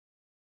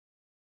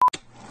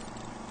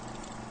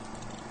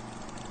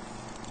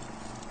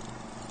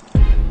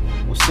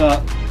What's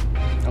up?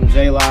 I'm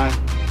J-Line.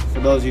 For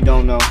those who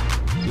don't know,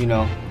 you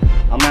know,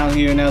 I'm out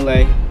here in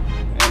LA,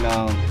 and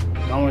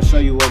I want to show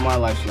you what my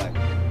life's like.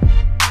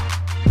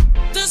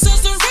 This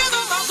is the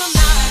rhythm of the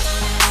night.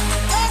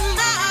 Oh,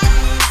 night.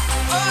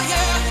 Oh,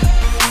 yeah.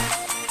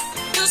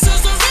 This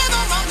is the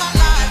rhythm of my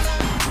life.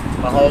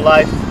 My whole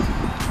life,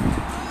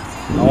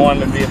 I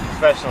wanted to be a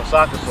professional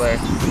soccer player.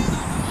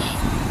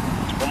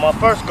 But my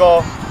first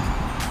goal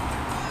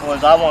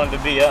was I wanted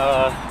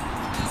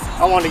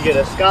to get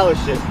a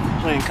scholarship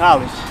playing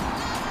college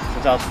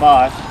since I was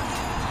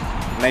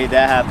 5. Made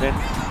that happen.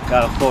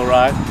 Got a full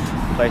ride.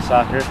 Played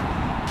soccer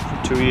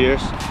for 2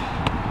 years.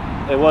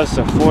 It was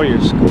a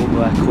 4-year school,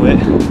 but I quit.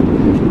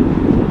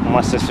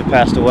 My sister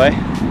passed away.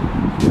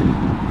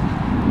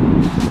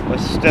 But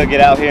still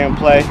get out here and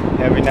play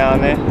every now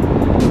and then.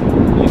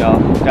 You know,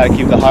 gotta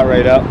keep the heart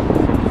rate up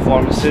for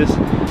performances.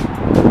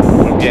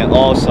 I'm getting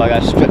old, so I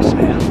gotta stretch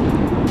now.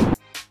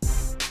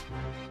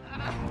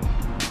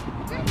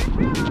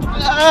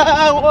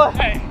 What?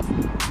 Hey.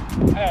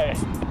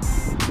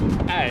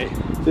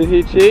 Did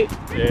he cheat?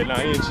 Yeah, nah,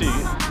 he ain't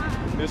cheating.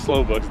 This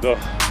slow bucks though.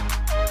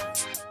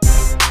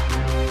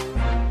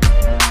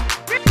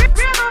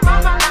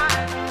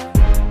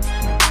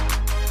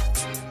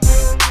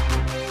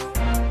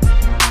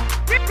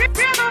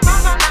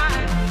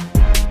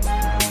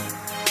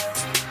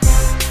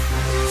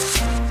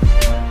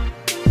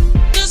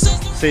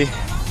 See,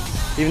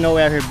 even though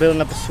we're out here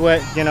building up a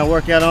sweat, getting our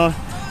workout on,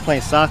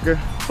 playing soccer,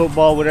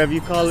 football, whatever you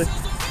call it,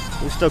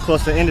 we're still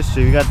close to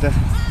industry. We got the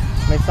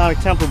Masonic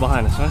Temple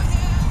behind us, man.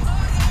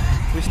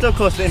 We're still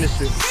close to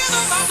industry.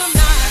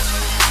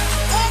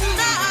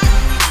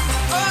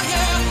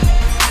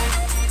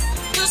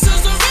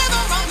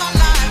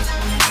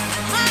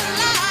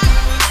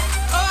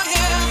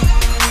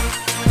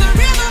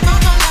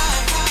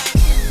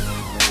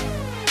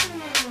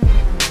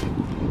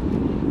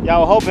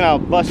 Y'all were hoping I'll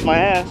bust my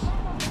ass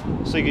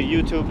so you could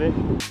YouTube it.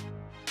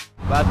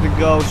 About to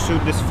go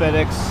shoot this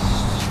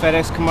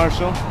FedEx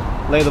commercial,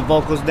 lay the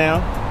vocals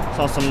down. It's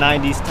on some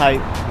 90s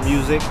type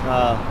music.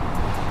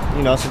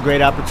 You know, it's a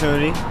great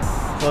opportunity,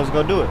 so let's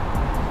go do it.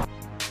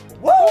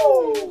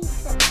 Woo!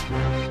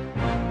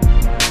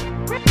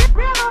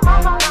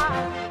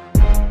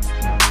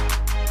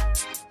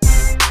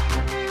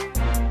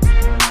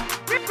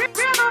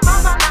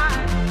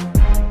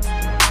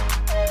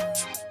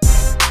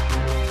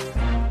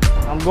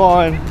 I'm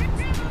going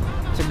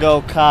to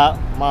go cop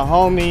my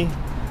homie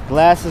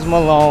Glasses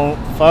Malone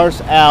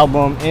first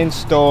album in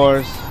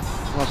stores.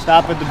 I'm gonna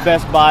stop at the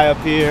Best Buy up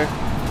here.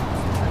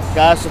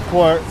 Gotta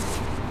support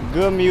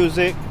good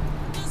music.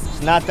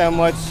 It's not that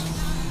much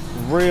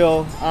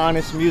real,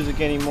 honest music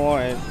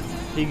anymore, and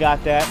he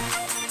got that.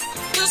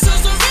 This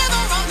is the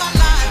rhythm of my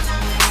life.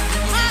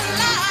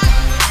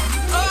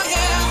 Oh,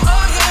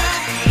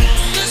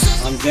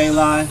 yeah. I'm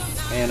J-Line,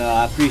 and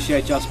I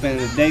appreciate y'all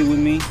spending the day with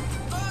me.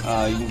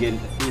 You can get,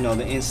 you know,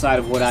 the inside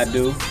of what I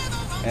do,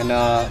 and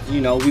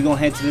you know, we gonna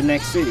head to the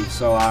next city.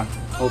 So I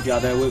hope y'all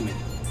there with me.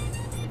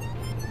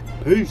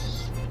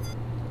 Peace.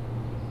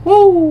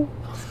 Woo!